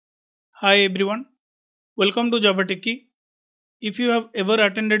Hi everyone, welcome to Java Techie. If you have ever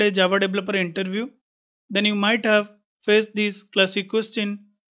attended a Java developer interview, then you might have faced this classic question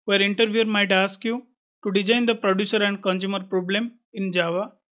where interviewer might ask you to design the producer and consumer problem in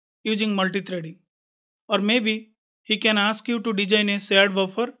Java using multithreading. Or maybe he can ask you to design a shared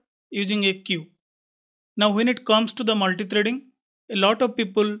buffer using a queue. Now when it comes to the multithreading, a lot of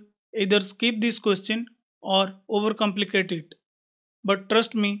people either skip this question or overcomplicate it. But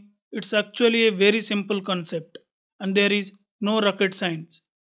trust me, it's actually a very simple concept and there is no rocket science.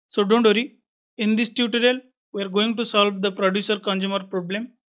 So don't worry, in this tutorial, we are going to solve the producer consumer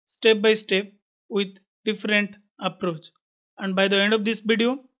problem step by step with different approach. And by the end of this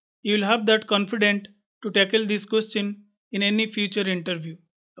video, you will have that confident to tackle this question in any future interview.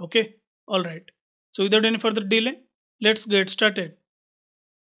 Okay, alright. So without any further delay, let's get started.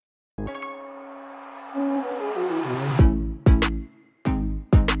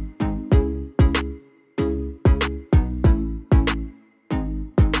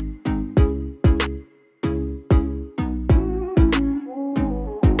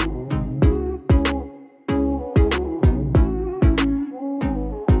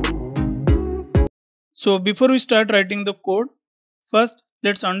 So before we start writing the code, first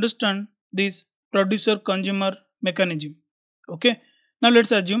let's understand this producer consumer mechanism. Okay, now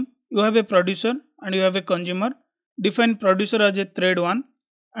let's assume you have a producer and you have a consumer. Define producer as a thread 1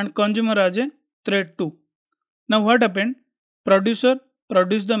 and consumer as a thread 2. Now what happened? Producer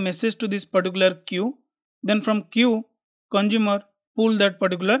produced the message to this particular queue, then from queue consumer pull that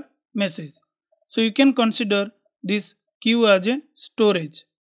particular message. So you can consider this queue as a storage,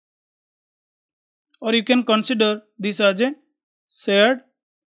 or you can consider this as a shared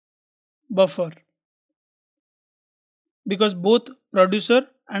buffer, because both producer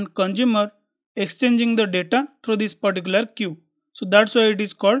and consumer exchanging the data through this particular queue. So that's why it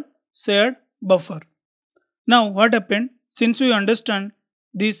is called shared buffer. Now what happened? Since we understand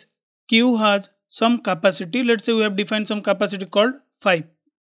this queue has some capacity, let's say we have defined some capacity called 5.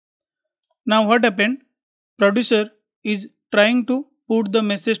 Now what happened? Producer is trying to put the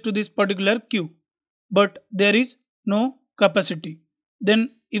message to this particular queue, but there is no capacity.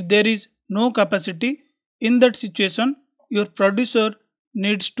 Then if there is no capacity, in that situation your producer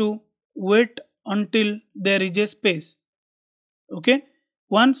needs to wait until there is a space. Okay,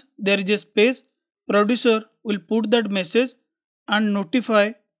 once there is a space, producer will put that message and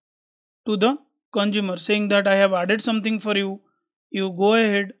notify to the consumer saying that I have added something for you, you go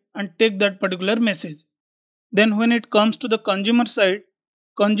ahead and take that particular message. Then when it comes to the consumer side,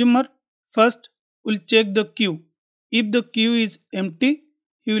 consumer first will check the queue. If the queue is empty,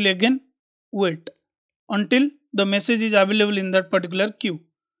 he will again wait until the message is available in that particular queue.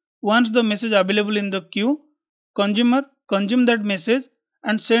 Once the message available in the queue, consumer consume that message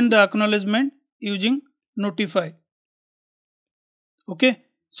and send the acknowledgement using notify. Okay,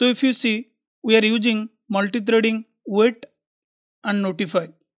 so if you see, we are using multi-threading wait and notify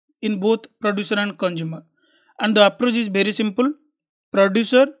in both producer and consumer, and the approach is very simple.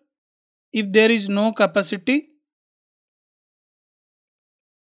 Producer, if there is no capacity,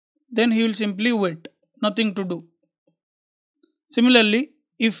 then he will simply wait, nothing to do. Similarly,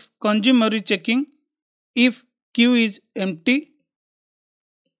 if consumer is checking, if queue is empty,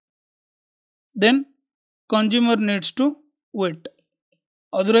 then consumer needs to wait.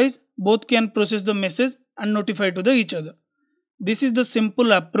 Otherwise, both can process the message and notify to each other. This is the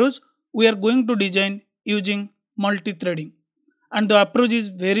simple approach we are going to design using multi-threading. And the approach is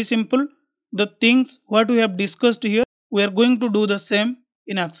very simple. The things what we have discussed here, we are going to do the same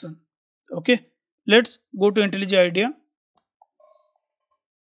in action. Okay, let's go to IntelliJ IDEA.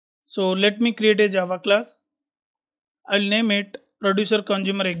 So let me create a Java class. I'll name it producer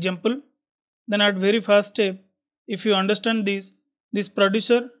consumer example. Then at very first step, if you understand this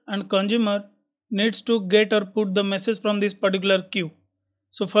producer and consumer needs to get or put the message from this particular queue.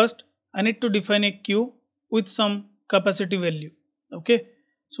 So first I need to define a queue with some capacity value. Okay,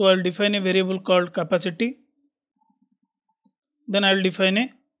 so I'll define a variable called capacity. Then I'll define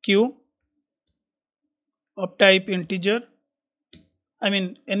a queue of type integer. I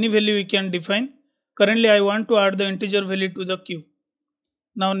mean any value we can define. Currently I want to add the integer value to the queue.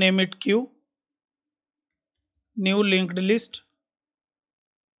 Now name it queue, new linked list,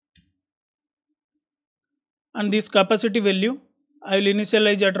 and this capacity value I will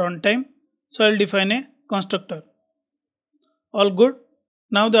initialize at runtime. So I will define a constructor. All good.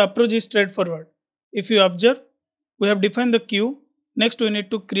 Now the approach is straightforward. If you observe, we have defined the queue. Next we need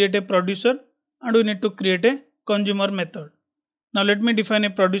to create a producer and we need to create a consumer method. Now let me define a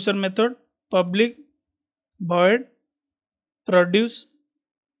producer method, public void produce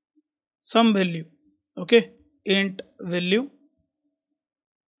some value. Okay, int value.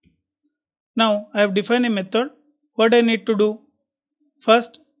 Now I have defined a method. What I need to do?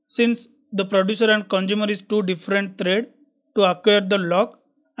 First, since the producer and consumer is two different threads, to acquire the lock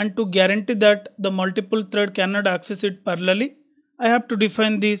and to guarantee that the multiple thread cannot access it parallelly, I have to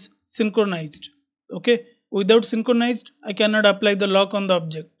define this synchronized. Okay, without synchronized, I cannot apply the lock on the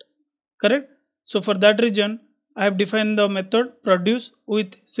object. Correct? So for that reason, I have defined the method produce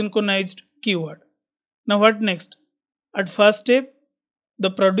with synchronized keyword. Now what next? At first step,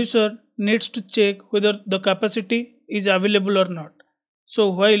 the producer needs to check whether the capacity is available or not. So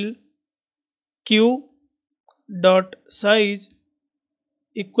while queue dot size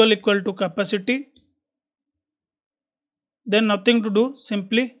equal to capacity, then nothing to do,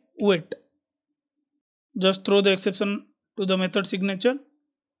 simply wait. Just throw the exception to the method signature.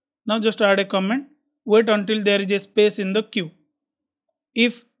 Now just add a comment, wait until there is a space in the queue.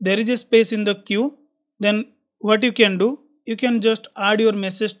 If there is a space in the queue, then what you can do, you can just add your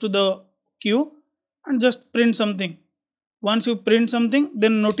message to the queue and just print something. Once you print something,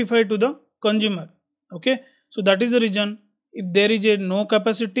 then notify to the consumer. Okay, so that is the reason, if there is a no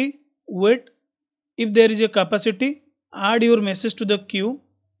capacity, wait. If there is a capacity, add your message to the queue,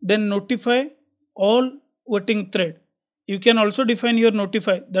 then notify all waiting thread. You can also define your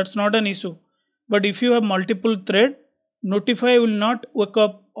notify, that's not an issue. But if you have multiple thread, notify will not wake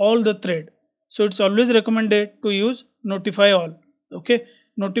up all the thread. So it's always recommended to use notify all. Okay,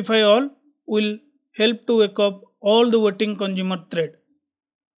 notify all will help to wake up all the waiting consumer thread.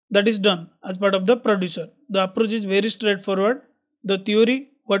 That is done as part of the producer. The approach is very straightforward. The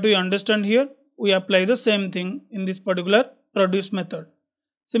theory, what we understand here, we apply the same thing in this particular produce method.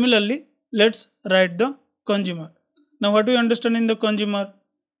 Similarly, let's write the consumer. Now what we understand in the consumer?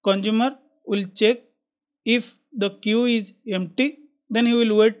 Consumer will check if the queue is empty, then he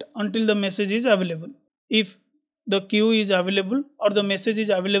will wait until the message is available. If the queue is available or the message is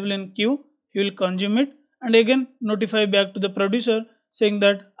available in queue, he will consume it and again notify back to the producer saying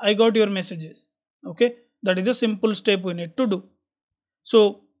that I got your messages. Okay, that is a simple step we need to do.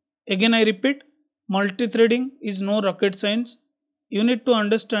 So again I repeat, multi-threading is no rocket science. You need to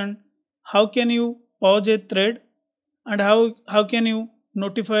understand how can you pause a thread and how can you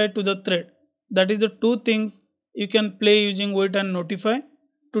notify to the thread. That is the two things you can play using wait and notify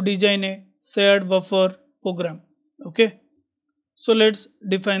to design a shared buffer program. Okay, so let's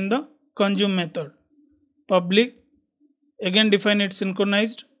define the consume method. Public, again define it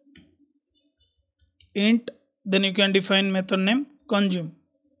synchronized, int, then you can define method name consume.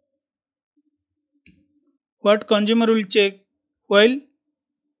 What consumer will check? While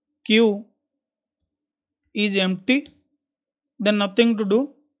queue is empty, then nothing to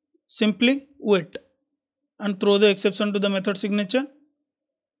do, simply wait and throw the exception to the method signature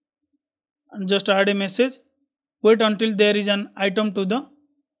and just add a message, wait until there is an item to the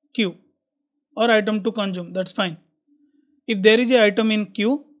queue or item to consume, that's fine. If there is an item in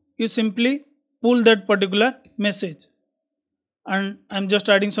queue, you simply pull that particular message, and I'm just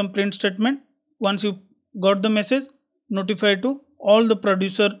adding some print statement. Once you got the message, notify to all the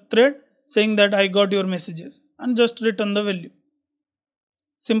producer thread saying that I got your messages and just return the value.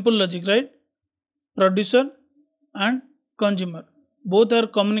 Simple logic, right? Producer and consumer both are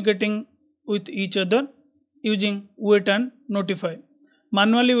communicating with each other using wait and notify.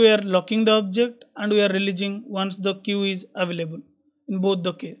 Manually we are locking the object and we are releasing once the queue is available. In both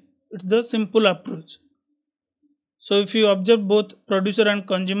the case, it's the simple approach. So if you observe both producer and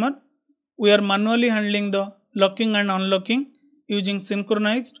consumer, we are manually handling the locking and unlocking using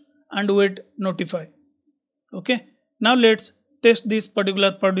synchronized and wait notify. Okay, now let's test this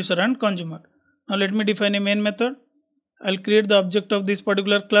particular producer and consumer. Now let me define a main method. I'll create the object of this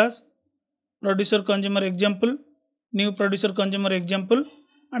particular class, producer consumer example, new producer consumer example,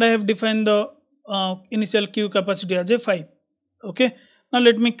 and I have defined the initial queue capacity as a 5. Okay, now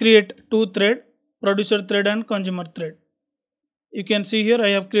let me create two thread, producer thread and consumer thread. You can see here I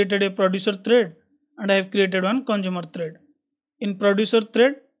have created a producer thread and I have created one consumer thread. In producer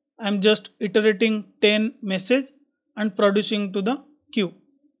thread, I am just iterating 10 message and producing to the queue.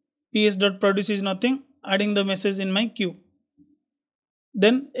 ps.produce is nothing, adding the message in my queue.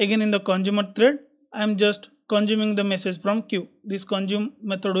 Then again in the consumer thread, I am just consuming the message from queue. This consume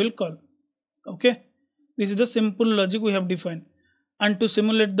method will call. Okay, this is the simple logic we have defined. And to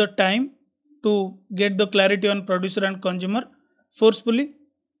simulate the time, to get the clarity on producer and consumer, forcefully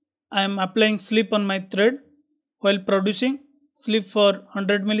I am applying sleep on my thread. While producing, sleep for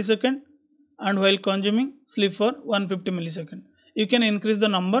 100 millisecond, and while consuming, sleep for 150 millisecond. You can increase the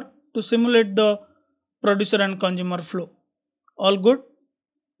number to simulate the producer and consumer flow. All good.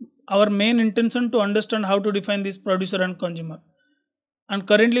 our main intention to understand how to define this producer and consumer. And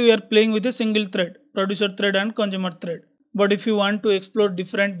currently we are playing with a single thread, producer thread and consumer thread. But if you want to explore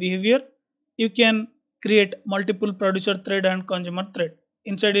different behavior, you can create multiple producer thread and consumer thread.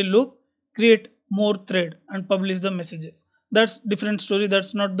 Inside a loop, create more thread and publish the messages. That's different story.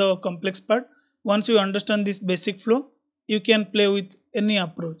 That's not the complex part. Once you understand this basic flow, you can play with any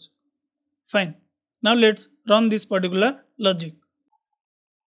approach. Fine. Now let's run this particular logic.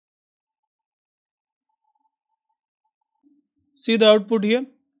 See the output here.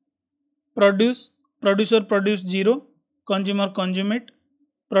 Producer produce 0, consumer consummate.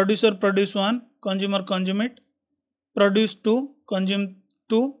 Producer produce 1, consumer consummate. Produce 2, consume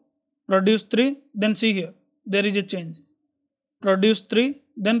 2. Produce 3, then see here, there is a change. Produce 3,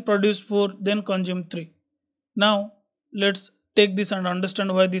 then produce 4, then consume 3. Now let's take this and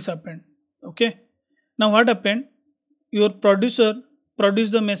understand why this happened. Okay. Now what happened? Your producer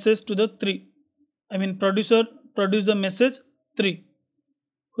produced the message to the 3. Producer produced the message 3.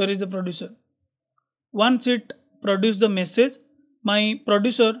 Where is the producer? Once it produced the message, my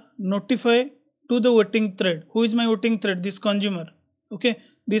producer notify to the waiting thread. Who is my waiting thread? This consumer. Okay,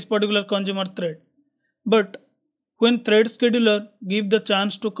 this particular consumer thread. But when thread scheduler give the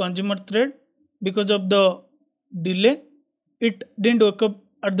chance to consumer thread, because of the delay, it didn't wake up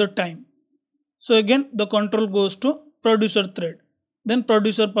at the time. So again the control goes to producer thread. Then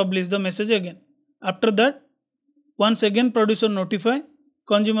producer publish the message again. After that, once again producer notify,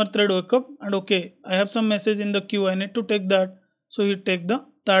 consumer thread wake up and okay, I have some message in the queue, I need to take that. So he take the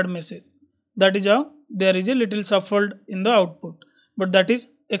third message. That is how there is a little shuffled in the output. But that is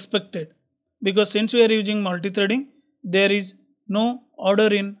expected, because since we are using multithreading, there is no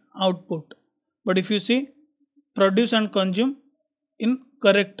order in output. But if you see, produce and consume in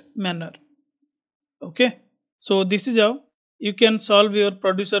correct manner. Okay. So this is how you can solve your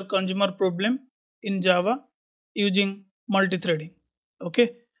producer consumer problem in Java using multithreading.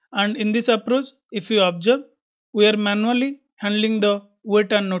 Okay. And in this approach, if you observe, we are manually handling the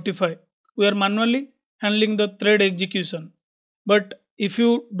wait and notify. We are manually handling the thread execution. But if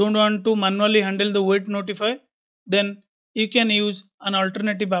you don't want to manually handle the wait notify, then you can use an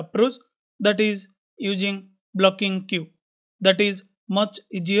alternative approach, that is using BlockingQueue. That is much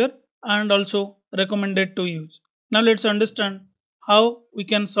easier and also recommended to use. Now let's understand how we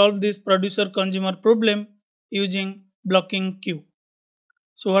can solve this producer consumer problem using BlockingQueue.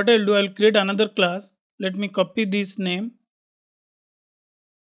 So what I'll do, I'll create another class. Let me copy this name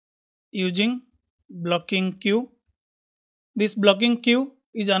using BlockingQueue. This BlockingQueue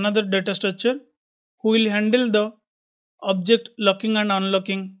is another data structure who will handle the object locking and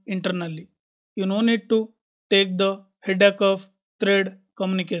unlocking internally. You no need to take the headache of thread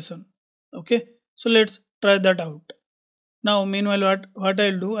communication. Okay, so let's try that out. Now meanwhile what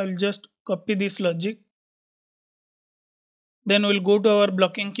I'll do, I'll just copy this logic. Then we'll go to our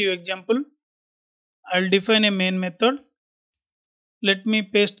BlockingQueue example. I'll define a main method. Let me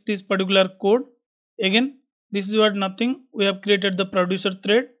paste this particular code. Again, this is what nothing. We have created the producer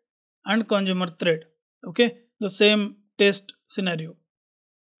thread and consumer thread. Okay, the same test scenario.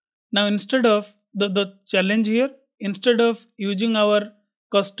 Now instead of the challenge here, instead of using our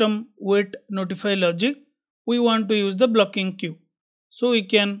custom wait notify logic, we want to use the BlockingQueue. So we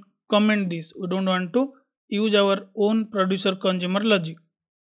can comment this. We don't want to use our own producer consumer logic.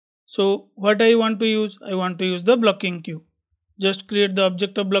 So what I want to use? I want to use the BlockingQueue. Just create the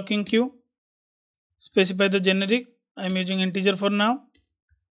object of BlockingQueue. Specify the generic. I am using integer for now.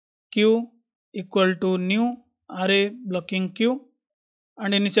 Queue equal to new array BlockingQueue,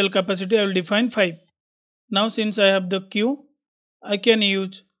 and initial capacity I will define 5. Now since I have the queue, I can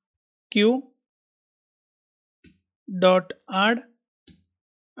use queue dot add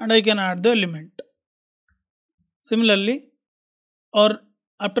and I can add the element. Similarly, or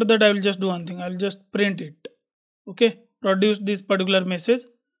after that I will just do one thing. I will just print it. Okay, produce this particular message.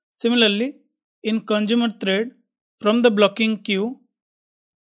 Similarly, in consumer thread, from the BlockingQueue,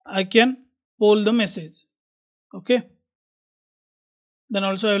 I can poll the message. Okay. Then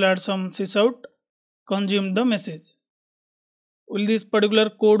also I will add some sysout, consume the message. Will this particular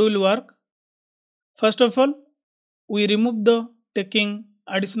code will work? First of all, we remove the taking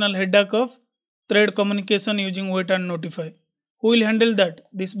additional headache of thread communication using wait and notify. Who will handle that?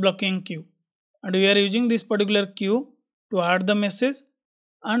 This BlockingQueue. And we are using this particular queue to add the message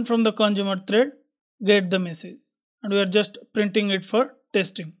and from the consumer thread get the message. And we are just printing it for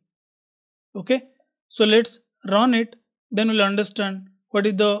testing. Okay. So let's run it. Then we'll understand what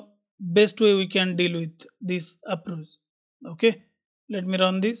is the best way we can deal with this approach. Okay. Let me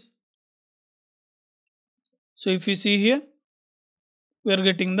run this. So if you see here, we are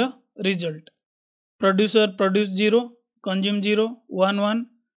getting the result. Producer produced 0, consume 0, 1 1,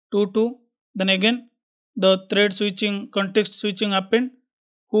 2 2. Then again the thread switching, context switching happened.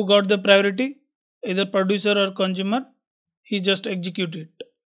 Who got the priority? Either producer or consumer. He just executed it.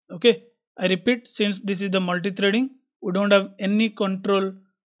 Okay. I repeat, since this is the multi-threading, we don't have any control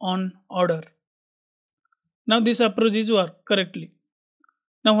on order. Now this approach is work correctly.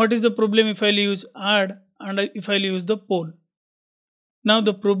 Now what is the problem if I'll use add and if I'll use the poll? Now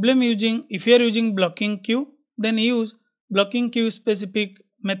the problem if you are using BlockingQueue, then use BlockingQueue specific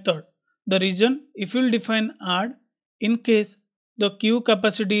method. The reason, if you will define add, in case the queue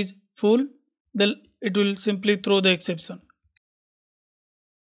capacity is full, then it will simply throw the exception.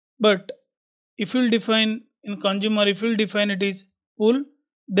 But if you will define in consumer, if you will define it is full,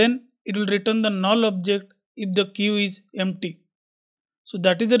 then it will return the null object if the queue is empty. So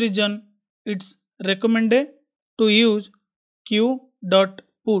that is the reason it's recommended to use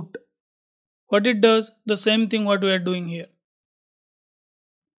queue.put. What it does, the same thing what we are doing here.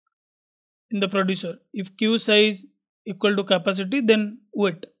 In the producer, if queue size equal to capacity, then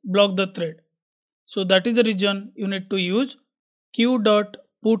wait, block the thread. So that is the reason you need to use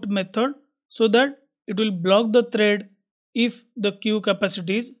queue.put method, so that it will block the thread if the queue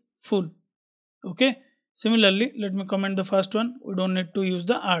capacity is full. Okay. Similarly, let me comment the first one. We don't need to use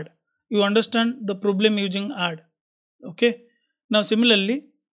the add. You understand the problem using add. Okay. Now similarly,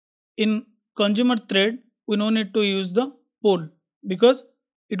 in consumer thread, we no need to use the poll, because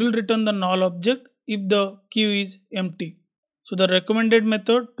it will return the null object if the queue is empty. So the recommended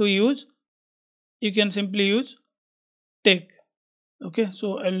method to use, you can simply use take. Okay,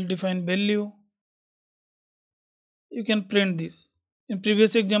 so I'll define value. You can print this. In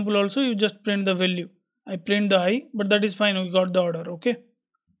previous example also, you just print the value. I print the I, but that is fine, we got the order. Okay,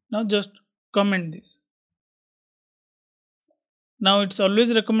 now just comment this. Now it's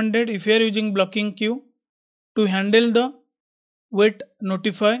always recommended, if you are using BlockingQueue, to handle the wait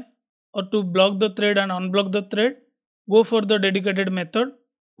notify or to block the thread and unblock the thread, go for the dedicated method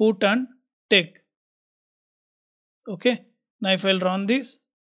put and take. Okay, now if I'll run this,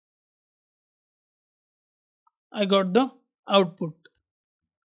 I got the output.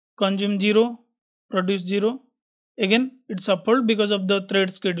 Consume 0, produce 0. Again, it's upheld because of the thread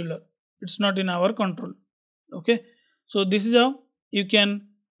scheduler. It's not in our control. Okay, so this is how you can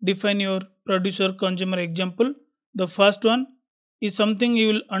define your producer consumer example. The first one is something you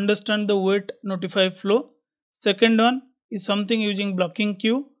will understand the wait notify flow. Second one is something using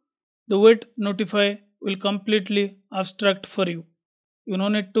BlockingQueue. The wait notify will completely abstract for you. You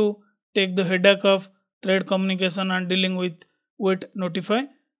don't need to take the headache of thread communication and dealing with wait notify.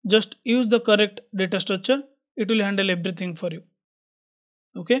 Just use the correct data structure. It will handle everything for you.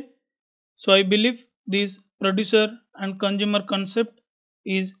 Okay. So I believe this producer and consumer concept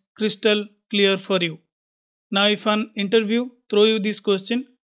is crystal clear for you. Now if an interview throw you this question,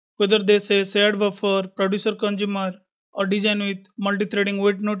 whether they say shared buffer, producer consumer or design with multi-threading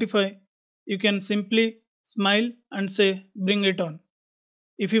wait notify, you can simply smile and say bring it on.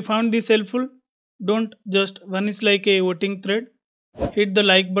 If you found this helpful, don't just vanish like a voting thread. Hit the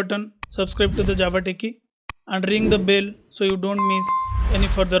like button, subscribe to the Java Techie and ring the bell so you don't miss any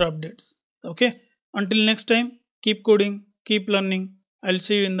further updates. Okay, until next time, keep coding, keep learning. I'll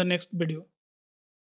see you in the next video.